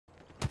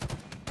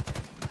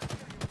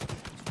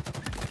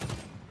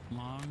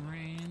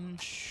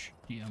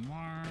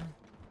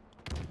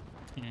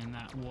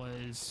that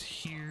was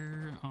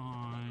here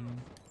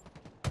on...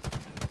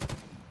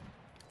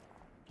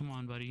 Come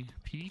on, buddy.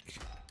 Peek.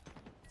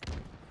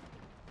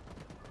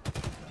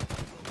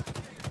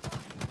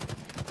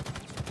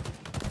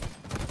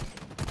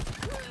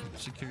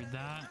 Secured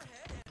that.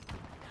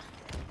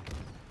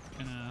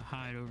 Gonna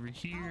hide over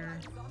here.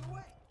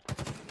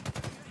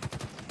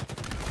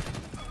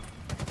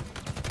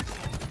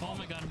 Oh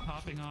my god, I'm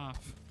popping off.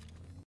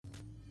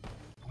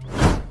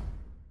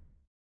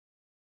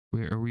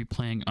 Where are we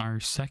playing our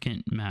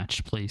second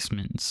match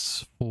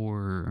placements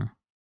for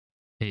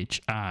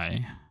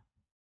HI?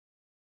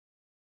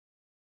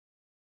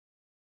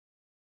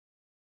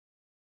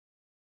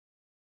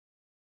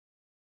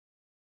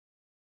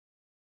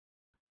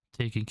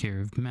 Taking care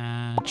of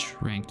match,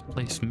 ranked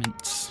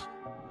placements.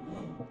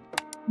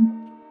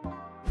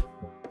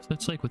 So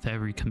it's like with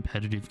every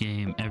competitive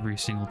game, every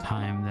single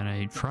time that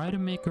I try to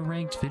make a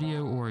ranked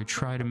video or I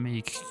try to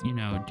make, you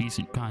know,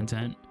 decent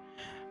content,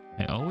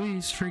 I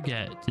always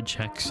forget to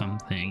check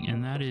something,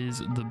 and that is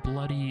the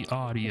bloody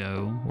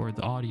audio or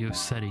the audio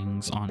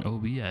settings on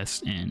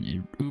OBS, and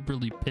it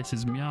uberly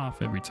pisses me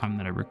off every time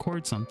that I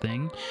record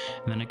something,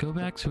 and then I go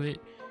back to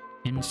it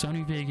in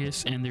Sony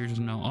Vegas and there's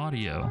no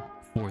audio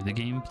for the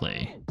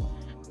gameplay.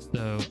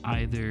 So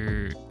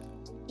either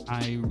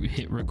I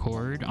hit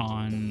record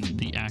on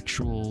the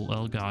actual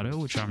Elgato,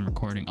 which I'm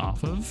recording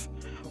off of,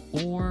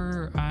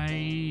 or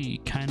I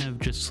kind of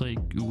just like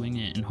wing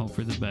it and hope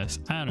for the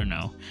best. I don't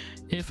know.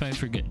 If I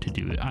forget to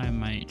do it, I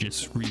might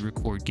just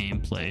re-record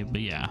gameplay.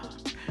 But yeah,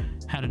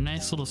 had a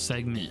nice little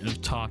segment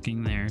of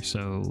talking there,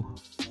 so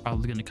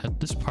probably gonna cut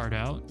this part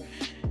out.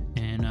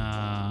 And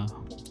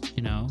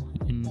you know,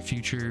 in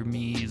future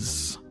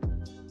me's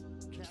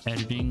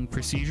editing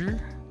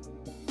procedure,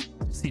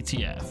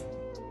 CTF.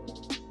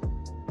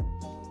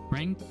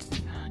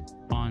 Ranked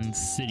on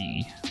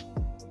city.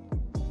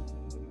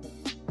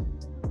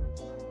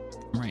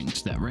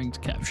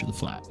 Ranked capture the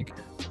flag.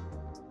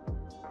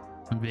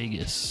 On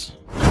Vegas.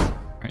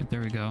 Alright,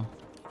 there we go.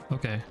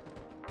 Okay.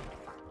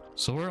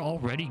 So we're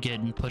already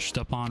getting pushed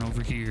up on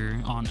over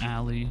here on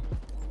alley.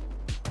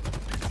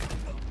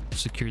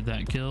 Secured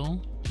that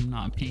kill. I'm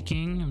not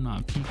peeking.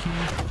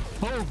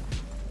 Oh!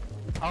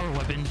 Power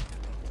weapon.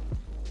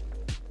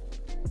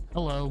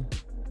 Hello.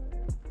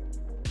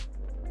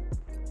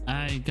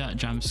 I got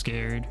jump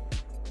scared.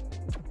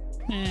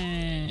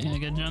 I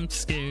got jump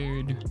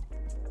scared.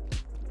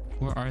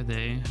 Where are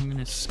they? I'm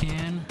gonna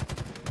scan.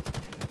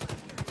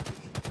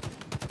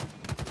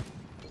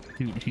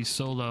 Dude, he's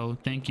so low.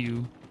 Thank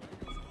you.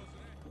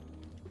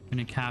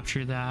 Gonna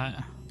capture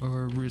that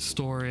or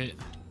restore it.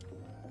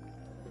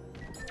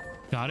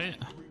 Got it.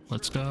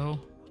 Let's go.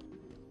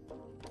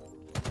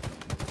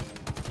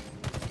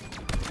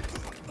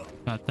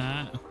 Got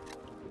that.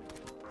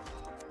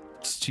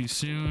 It's too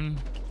soon.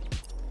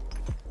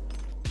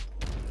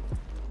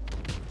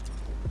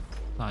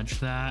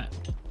 Dodge that.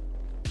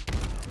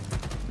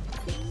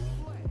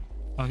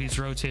 Oh, he's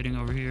rotating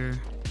over here.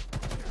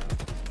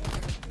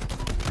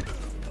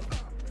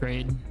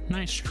 Trade.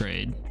 Nice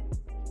trade.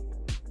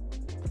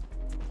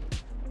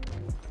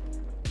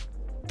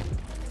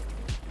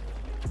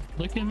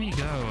 Look at me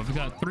go. I've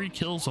got 3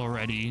 kills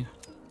already.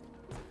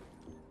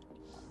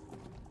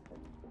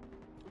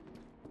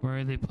 Where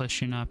are they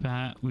pushing up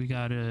at? We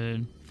got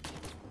a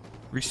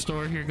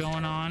restore here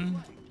going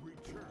on.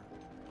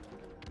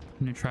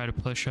 I'm gonna try to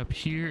push up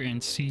here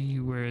and see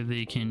where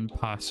they can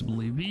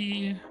possibly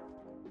be.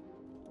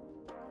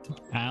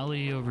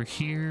 Alley over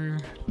here,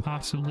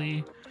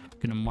 possibly.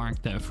 Gonna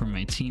mark that for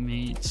my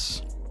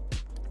teammates.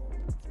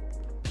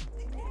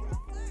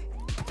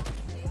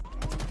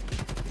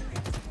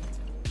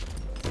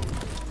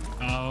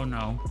 Oh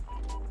no.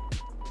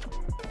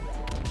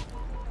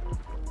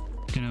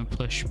 Gonna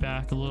push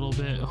back a little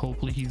bit.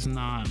 Hopefully he's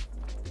not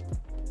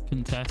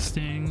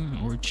contesting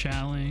or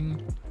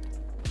challing.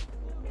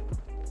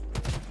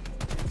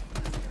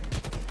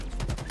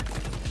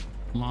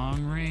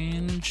 Long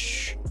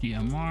range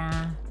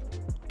DMR,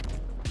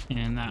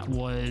 and that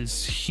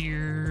was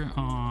here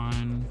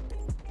on.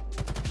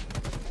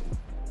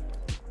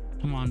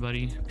 Come on,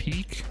 buddy.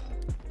 Peek.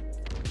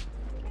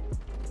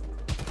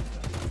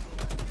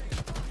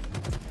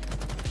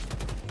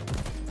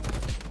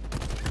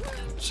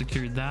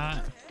 Secured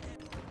that.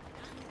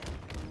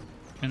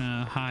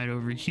 Gonna hide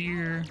over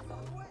here.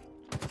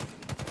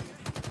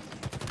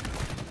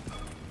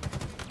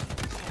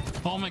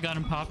 Oh my god,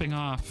 I'm popping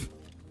off.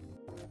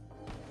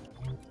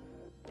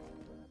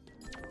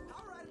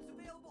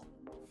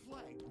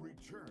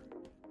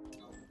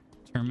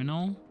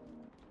 Terminal.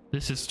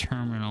 This is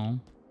terminal.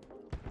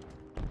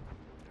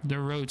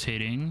 They're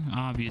rotating,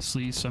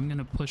 obviously, so I'm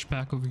gonna push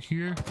back over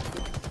here.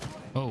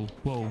 Oh,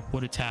 whoa,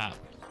 what a tap.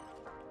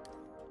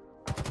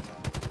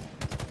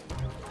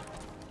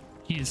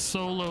 He is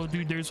so low,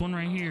 dude. There's one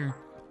right here.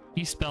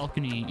 East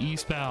balcony,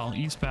 east bow,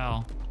 east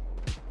bow.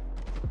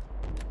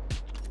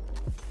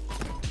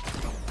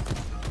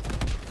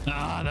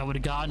 Ah, that would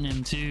have gotten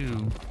him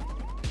too.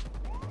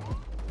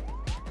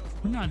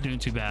 We're not doing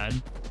too bad.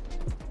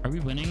 Are we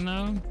winning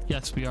though?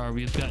 Yes, we are.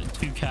 We've got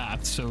 2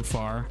 caps so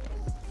far.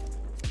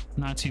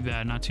 Not too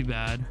bad, not too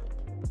bad.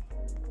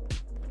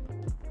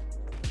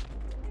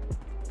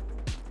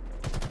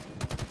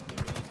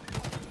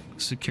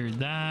 Secured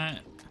that.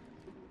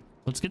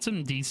 Let's get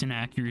some decent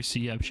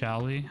accuracy up,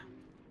 shall we?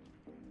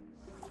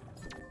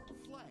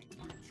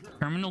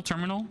 Terminal,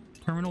 terminal,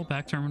 terminal,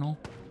 back terminal.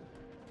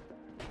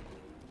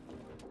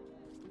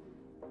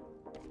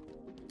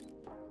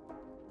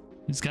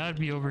 He's got to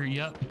be over.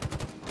 Yep.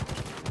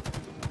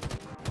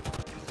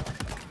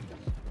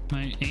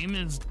 My aim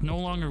is no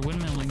longer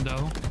windmilling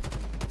though.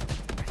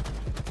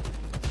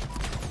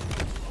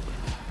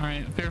 All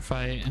right, fair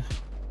fight.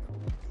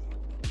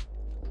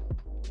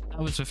 That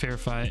was a fair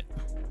fight.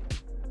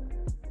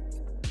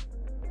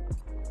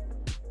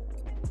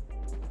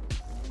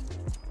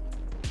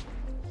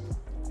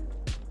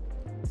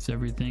 Where's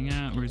everything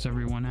at? Where's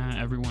everyone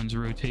at? Everyone's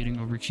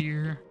rotating over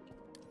here.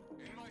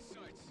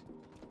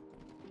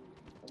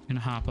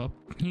 Gonna hop up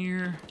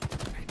here.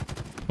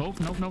 Oh,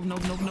 nope, nope,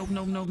 nope, nope, nope,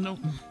 nope, nope, nope.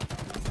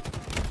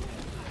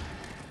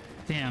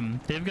 Damn,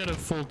 they've got a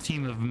full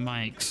team of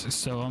mics,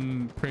 so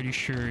I'm pretty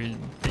sure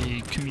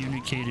they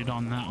communicated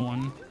on that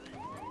one.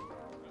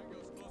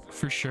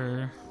 For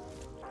sure.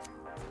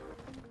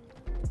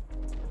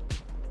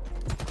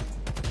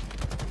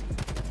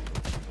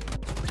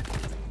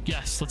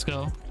 Yes, let's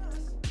go.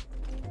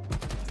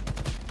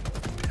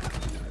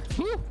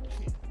 Woo!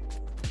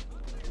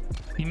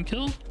 Team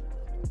kill?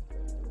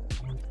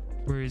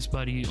 Where is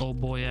buddy old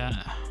boy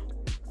at?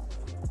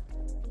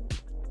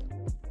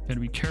 Gotta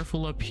be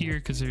careful up here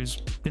because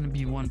there's gonna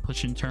be one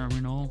pushing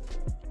terminal.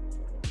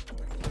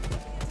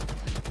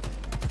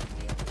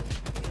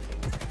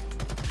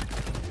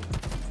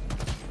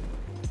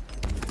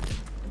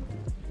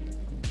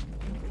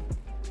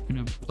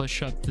 Gonna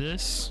push up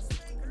this.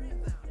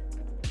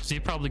 So they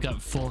probably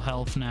got full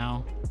health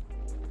now.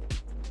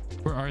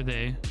 Where are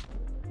they?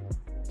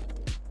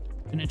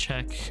 Gonna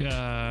check.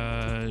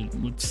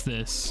 What's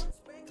this?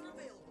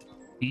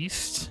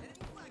 East?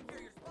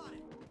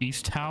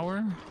 East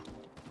tower?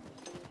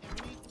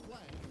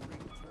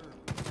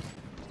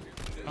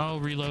 Oh,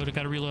 reload. I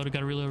gotta reload. I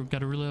gotta reload.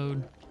 Gotta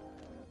reload.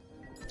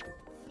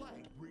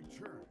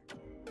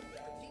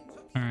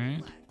 All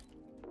right.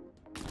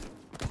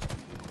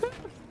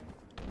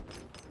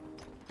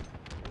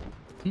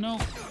 No.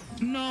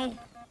 No.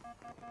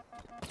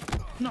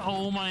 No.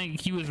 Oh my.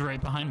 He was right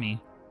behind me.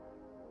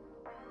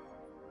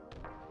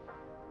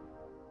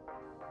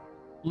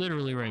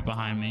 Literally right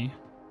behind me.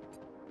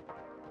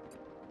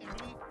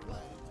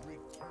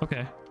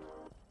 Okay.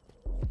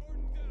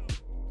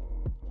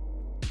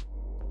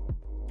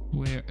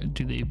 Where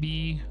do they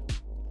be?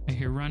 I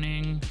hear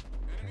running.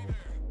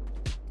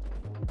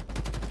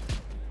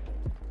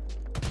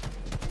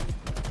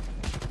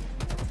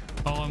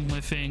 Oh, I'm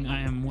whiffing.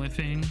 I am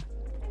whiffing.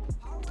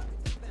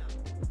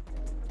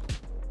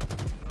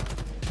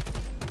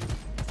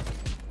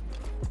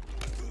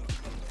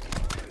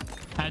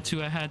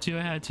 I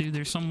had to.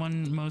 There's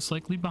someone most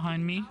likely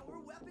behind me.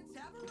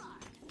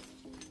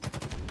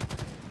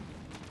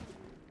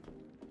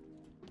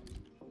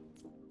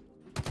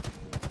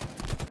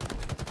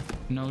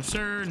 No,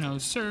 sir. No,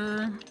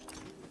 sir.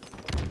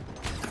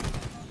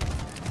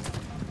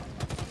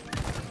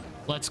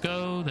 Let's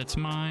go. That's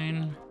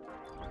mine.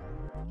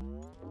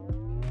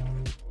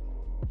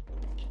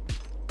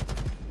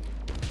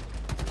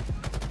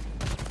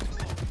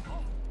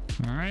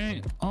 All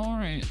right. All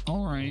right.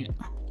 All right.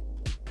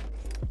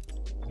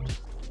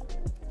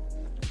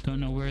 Don't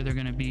know where they're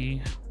gonna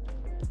be.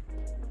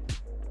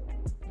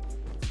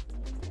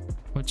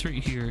 What's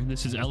right here?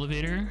 This is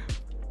elevator.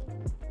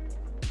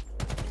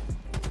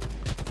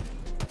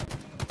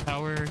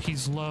 Tower,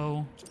 he's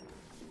low.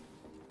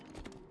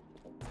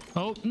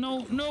 Oh,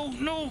 no, no,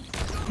 no!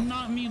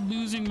 Not me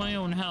losing my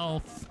own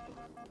health.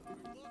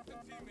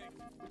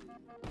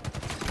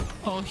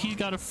 Oh, he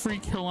got a free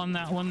kill on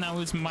that one. That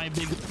was my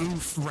big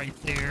oof right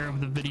there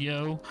of the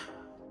video.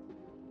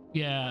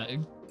 Yeah,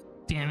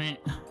 damn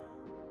it.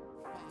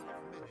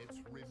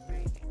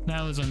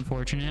 That was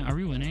unfortunate. Are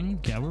we winning?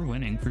 Yeah, we're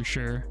winning for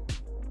sure.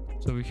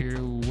 So over here,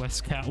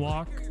 West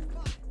Catwalk.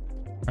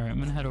 All right, I'm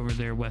gonna head over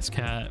there, West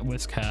Cat,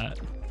 West Cat.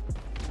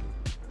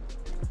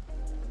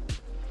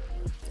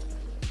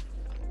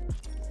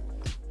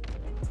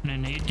 Can I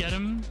nade get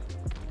him?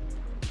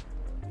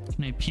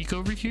 Can I peek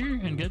over here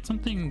and get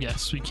something?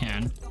 Yes, we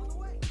can.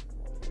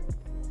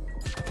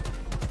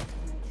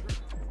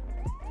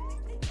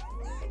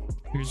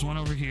 Here's one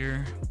over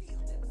here.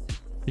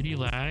 Did he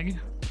lag?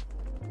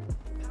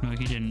 No,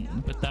 he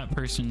didn't, but that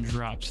person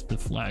dropped the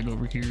flag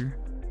over here.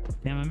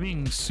 Damn, I'm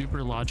being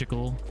super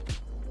logical.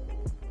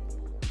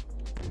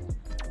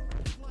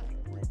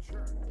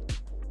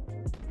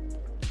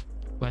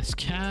 West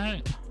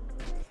Cat.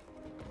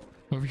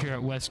 Over here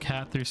at West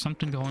Cat, there's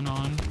something going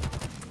on.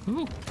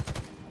 Ooh.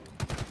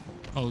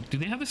 Oh, do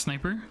they have a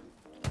sniper?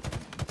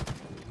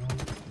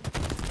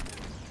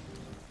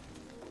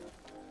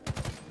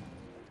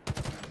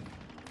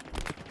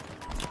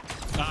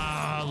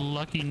 Ah,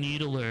 lucky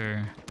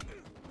needler.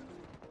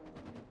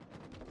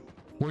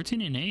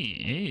 14 and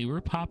 8. Hey, we're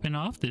popping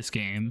off this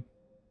game.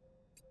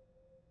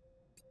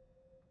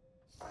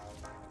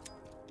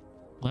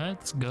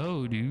 Let's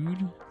go,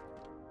 dude.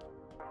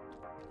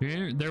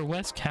 They're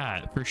West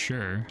Cat for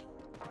sure.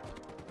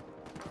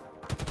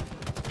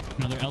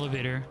 Another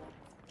elevator.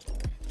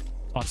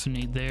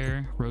 Oscillate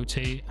there.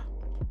 Rotate.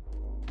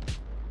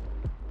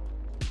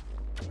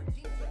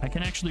 I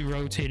can actually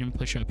rotate and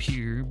push up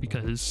here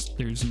because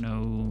there's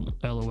no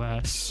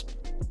LOS.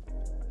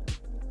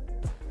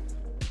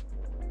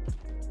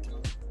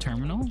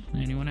 Terminal?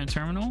 Anyone at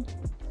terminal?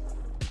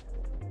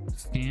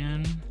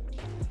 Scan.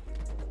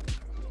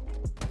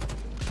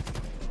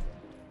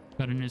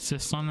 Got an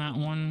assist on that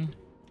one.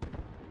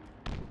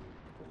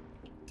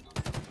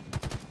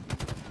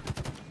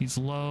 He's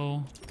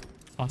low.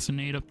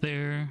 Oscillate up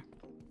there.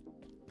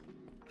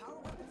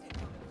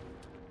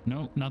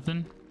 Nope,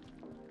 nothing.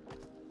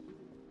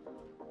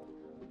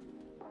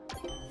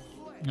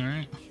 All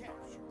right.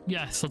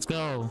 Yes, let's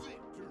go.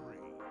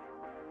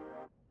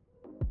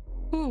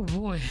 Oh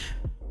boy,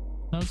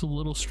 that was a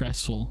little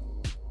stressful.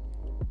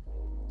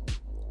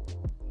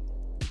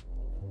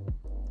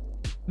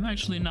 I'm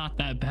actually not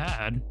that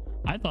bad.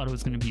 I thought it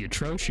was going to be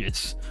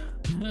atrocious.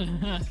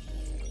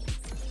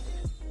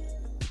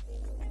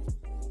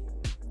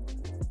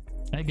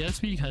 I guess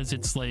because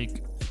it's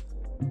like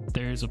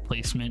there's a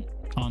placement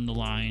on the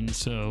line,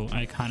 so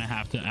I kind of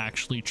have to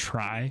actually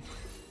try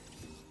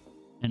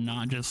and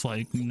not just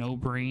like no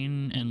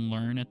brain and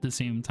learn at the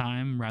same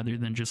time, rather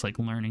than just like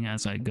learning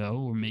as I go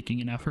or making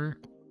an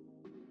effort.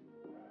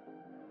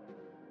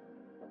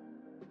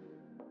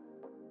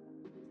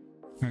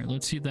 All right,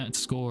 let's see that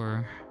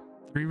score.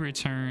 3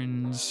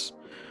 returns,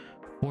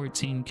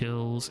 14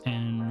 kills,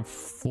 and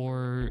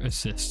 4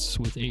 assists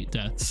with 8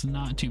 deaths.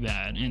 Not too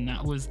bad. And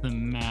that was the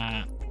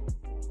map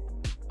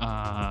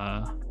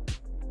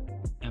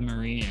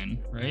Emerian,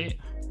 right?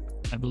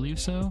 I believe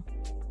so.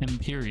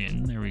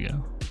 Empyrean, there we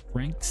go.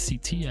 Ranked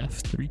CTF,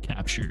 3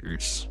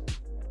 captures.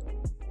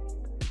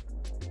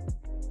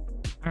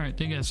 All right,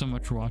 thank you guys so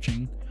much for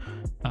watching.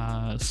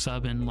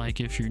 Sub and like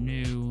if you're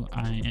new.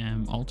 I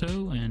am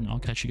Alto, and I'll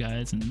catch you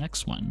guys in the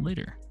next one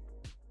later.